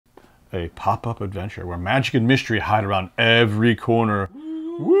a pop-up adventure where magic and mystery hide around every corner.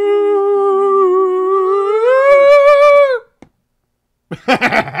 Woo!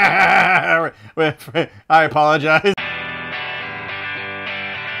 I apologize.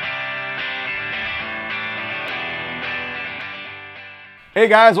 Hey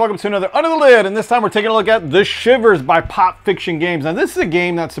guys, welcome to another Under the Lid, and this time we're taking a look at The Shivers by Pop Fiction Games. Now this is a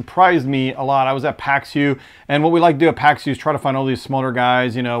game that surprised me a lot. I was at PAX U, and what we like to do at PAX U is try to find all these smaller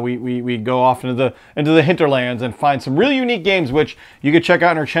guys. You know, we go off into the hinterlands and find some really unique games, which you could check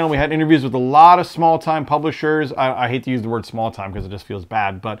out on our channel. We had interviews with a lot of small-time publishers. I hate to use the word small-time because it just feels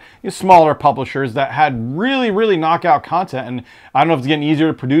bad, but smaller publishers that had really knockout content. And I don't know if it's getting easier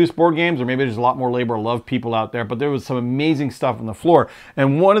to produce board games, or maybe there's a lot more labor of love people out there, but there was some amazing stuff on the floor.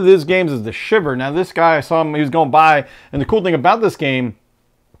 And one of these games is The Shiver. Now this guy, I saw him, he was going by, and the cool thing about this game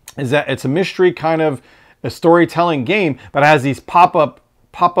is that it's a mystery kind of a storytelling game, but it has these pop-up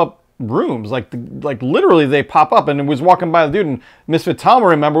rooms, like literally they pop up. And it was walking by the dude, and Misfit Tom,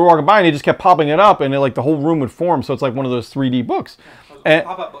 remember, we were walking by and he just kept popping it up, and like the whole room would form, so it's like one of those 3D books. And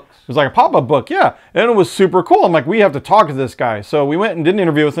pop-up books. It was like a pop-up book, yeah. And it was super cool. I'm like, we have to talk to this guy. So we went and did an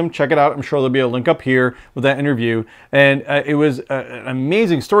interview with him. Check it out. I'm sure there'll be a link up here with that interview. And it was an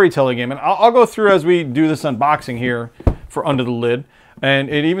amazing storytelling game. And I'll go through as we do this unboxing here for Under the Lid. And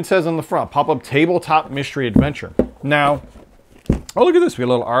it even says on the front, pop-up tabletop mystery adventure. Now, oh, look at this. We got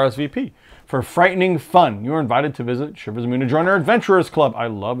a little RSVP. For frightening fun, you are invited to visit Shivers Moon to join our Adventurers Club. I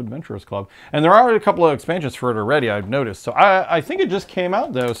love Adventurers Club. And there are a couple of expansions for it already, I've noticed. So I think it just came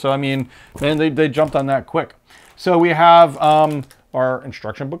out, though. So, I mean, man, they jumped on that quick. So we have our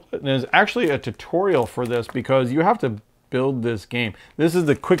instruction booklet. And there's actually a tutorial for this because you have to build this game. This is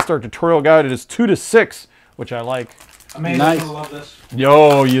the quick start tutorial guide. It is 2 to 6, which I like. Amazing. Nice. I love this.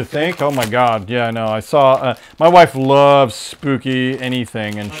 Yo, you think? Oh my God. Yeah, I know. I saw, my wife loves spooky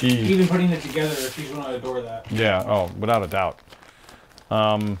anything, and she... Even putting it together, she's going to adore that. Yeah, oh, without a doubt.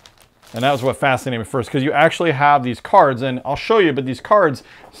 And that was what fascinated me first, because you actually have these cards, and I'll show you, but these cards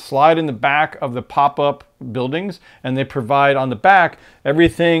slide in the back of the pop-up buildings, and they provide on the back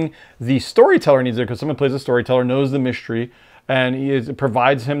everything the storyteller needs there, because someone plays a storyteller, knows the mystery, and it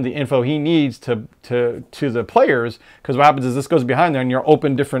provides him the info he needs to the players, because what happens is this goes behind there and you'll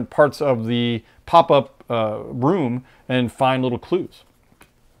open different parts of the pop-up room and find little clues.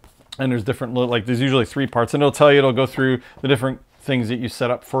 And there's different little, like there's usually 3 parts, and it'll tell you, it'll go through the different things that you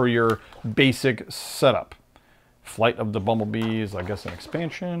set up for your basic setup. Flight of the Bumblebees, I guess an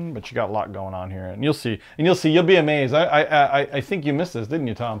expansion, but you got a lot going on here, and you'll see, you'll be amazed. I think you missed this, didn't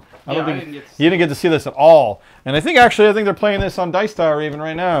you, Tom? I didn't get to see this at all. And I think they're playing this on Dice Tower even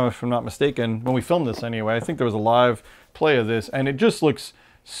right now, if I'm not mistaken. When we filmed this anyway, I think there was a live play of this, and it just looks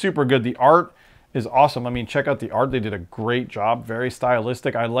super good. The art is awesome. I mean, check out the art. They did a great job. Very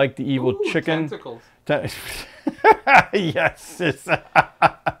stylistic. I like the evil chicken. Tentacles. Yes. It's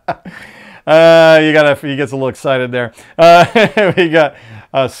he gets a little excited there. We got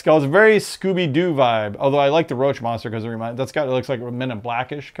Skull's very Scooby-Doo vibe. Although I like the roach monster because it looks like a Men in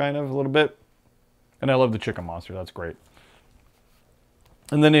Blackish kind of a little bit. And I love the chicken monster. That's great.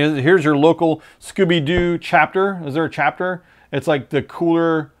 And then here's your local Scooby-Doo chapter. Is there a chapter? It's like the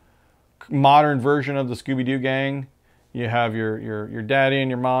cooler, modern version of the Scooby-Doo gang. You have your daddy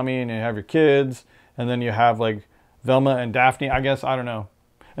and your mommy, and you have your kids, and then you have like Velma and Daphne. I guess, I don't know.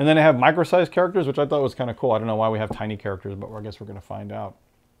 And then they have micro-sized characters, which I thought was kind of cool. I don't know why we have tiny characters, but I guess we're going to find out.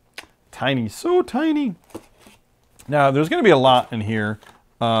 Tiny, so tiny. Now, there's going to be a lot in here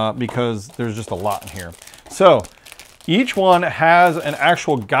because there's just a lot in here. So, each one has an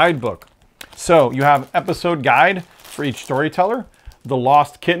actual guidebook. So, you have episode guide for each storyteller. The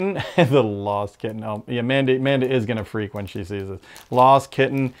Lost Kitten. The Lost Kitten. Oh, yeah, Amanda is going to freak when she sees this. Lost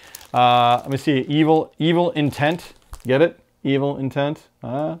Kitten. Let me see. Evil Intent. Get it? Evil Intent.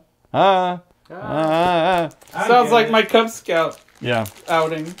 Sounds like my Cub Scout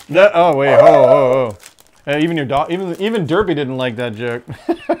outing. Oh, wait. Oh. Even your dog, even Derpy didn't like that joke.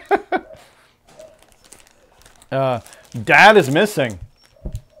 Dad is missing.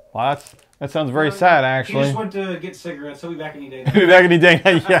 Well, that sounds very sad, actually. He just went to get cigarettes. He'll be back any day. He'll be back any day.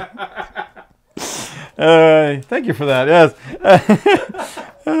 Yeah. Thank you for that. Yes.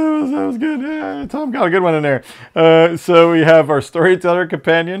 That was good. Yeah, Tom got a good one in there. So we have our storyteller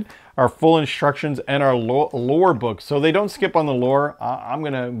companion, our full instructions, and our lore book. So they don't skip on the lore. I'm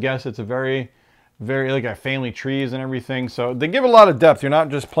going to guess it's a very like a family trees and everything. So they give a lot of depth. You're not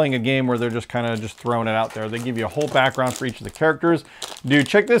just playing a game where they're just kind of just throwing it out there. They give you a whole background for each of the characters. Dude,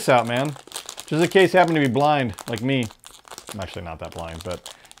 check this out, man. Just in case you happen to be blind, like me. I'm actually not that blind,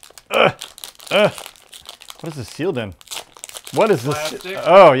 but... What is this sealed in? What is this?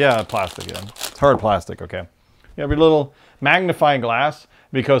 Oh, yeah, plastic. Yeah. It's hard plastic, okay. You have your little magnifying glass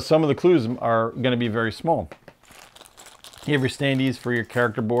because some of the clues are going to be very small. You have your standees for your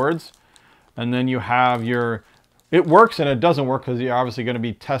character boards. And then you have your... It works and it doesn't work because you're obviously going to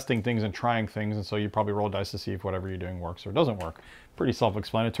be testing things and trying things. And so you probably roll dice to see if whatever you're doing works or doesn't work. Pretty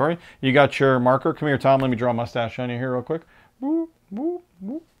self-explanatory. You got your marker. Come here, Tom. Let me draw a mustache on you here real quick. Boop, boop,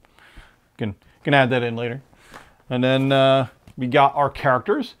 boop. Can add that in later. And then we got our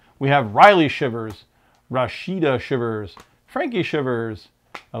characters. We have Riley Shivers, Rashida Shivers, Frankie Shivers,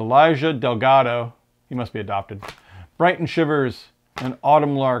 Elijah Delgado. He must be adopted. Brighton Shivers, and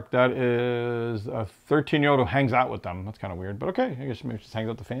Autumn Lark. That is a 13-year-old who hangs out with them. That's kind of weird, but okay. I guess maybe just hangs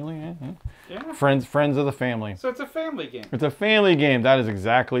out with the family. Yeah. Friends of the family. So it's a family game. It's a family game. That is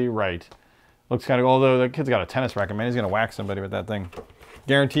exactly right. Looks kind of, although the kid's got a tennis racket, man, he's going to whack somebody with that thing.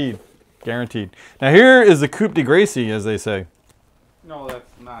 Guaranteed. Guaranteed. Now here is the coup de grace, as they say. No,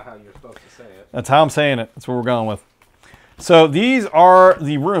 that's not how you're supposed to say it. That's how I'm saying it. That's what we're going with. So these are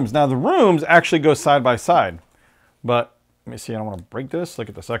the rooms. Now the rooms actually go side by side. But let me see. I don't want to break this. Look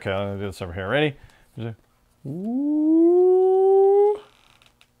at this. Okay, I'm going to do this over here. Ready? Ooh.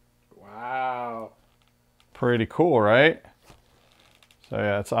 Wow. Pretty cool, right? So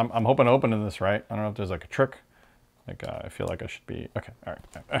yeah, it's, I'm hoping opening this right. I don't know if there's like a trick. Like I feel like I should be okay. All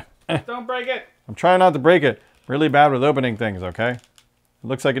right. Don't break it. I'm trying not to break it. Really bad with opening things. Okay. It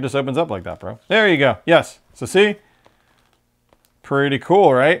looks like it just opens up like that, bro. There you go. Yes. So see, pretty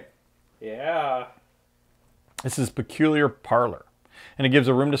cool, right? Yeah. This is Peculiar Parlor, and it gives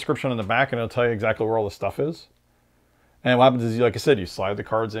a room description on the back, and it'll tell you exactly where all the stuff is. And what happens is, like I said, you slide the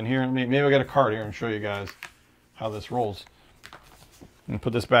cards in here. Maybe I got a card here and show you guys how this rolls. And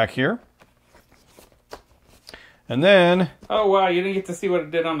put this back here. And then... Oh, wow. You didn't get to see what it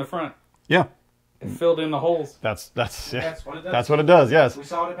did on the front. Yeah. It filled in the holes. That's what it does. That's what it does, yes. We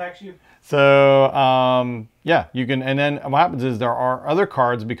saw it at PAX U. So, yeah, you can... And then what happens is there are other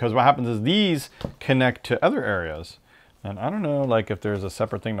cards, because what happens is these connect to other areas. And I don't know, like, if there's a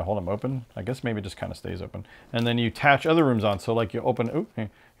separate thing to hold them open. I guess maybe it just kind of stays open. And then you attach other rooms on. So, like, you open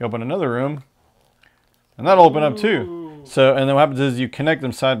another room, and that'll open up too. So, and then what happens is you connect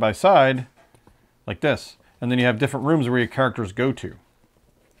them side by side, like this. And then you have different rooms where your characters go to.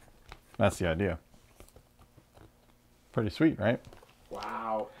 That's the idea. Pretty sweet, right?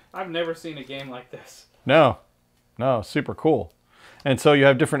 Wow. I've never seen a game like this. No. No, super cool. And so you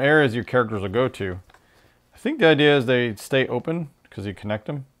have different areas your characters will go to. I think the idea is they stay open because you connect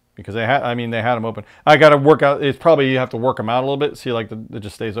them. Because they had, they had them open. I got to work out, it's probably you have to work them out a little bit. See, like, it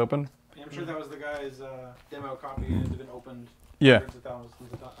just stays open. Yeah, I'm sure that was the guy's demo copy and it's been opened. Yeah.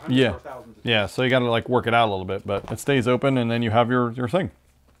 Yeah. Yeah, so you got to like work it out a little bit, but it stays open and then you have your thing.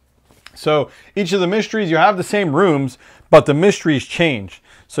 So each of the mysteries, you have the same rooms, but the mysteries change.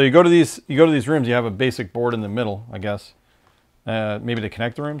 So you go to these rooms, you have a basic board in the middle, I guess. Maybe to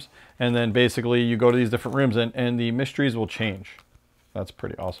connect the rooms. And then basically you go to these different rooms and the mysteries will change. That's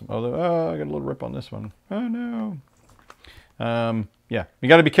pretty awesome. Although, I got a little rip on this one. Oh no. Yeah, you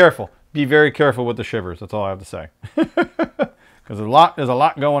got to be careful. Be very careful with the shivers. That's all I have to say. Because there's a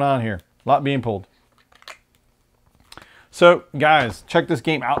lot going on here. A lot being pulled. So, guys, check this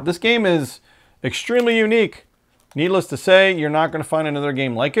game out. This game is extremely unique. Needless to say, you're not going to find another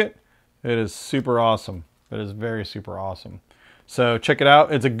game like it. It is super awesome. It is very super awesome. So check it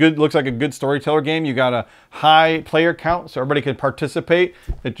out. It's looks like a good storyteller game. You got a high player count, so everybody can participate.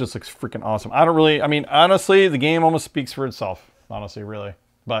 It just looks freaking awesome. Honestly, the game almost speaks for itself. Honestly, really.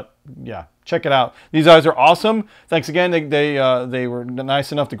 But yeah, check it out. These guys are awesome. Thanks again. They were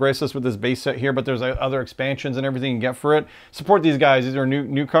nice enough to grace us with this base set here, but there's other expansions and everything you can get for it. Support these guys. These are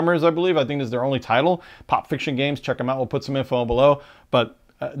newcomers, I believe. I think this is their only title. Pop Fiction Games. Check them out. We'll put some info below. But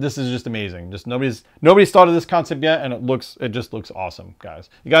this is just amazing. Just nobody's thought of this concept yet, and it just looks awesome,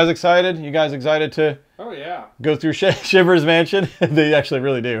 guys. You guys excited? You guys excited to? Oh yeah. Go through Shivers Mansion? They actually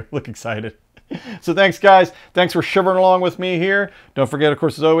really do look excited. So thanks, guys. Thanks for shivering along with me here. Don't forget, of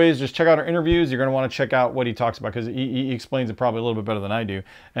course, as always, just check out our interviews. You're going to want to check out what he talks about because he explains it probably a little bit better than I do.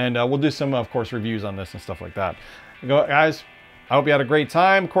 And we'll do some, of course, reviews on this and stuff like that. Guys, I hope you had a great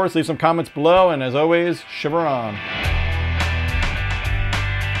time. Of course, leave some comments below. And as always, shiver on.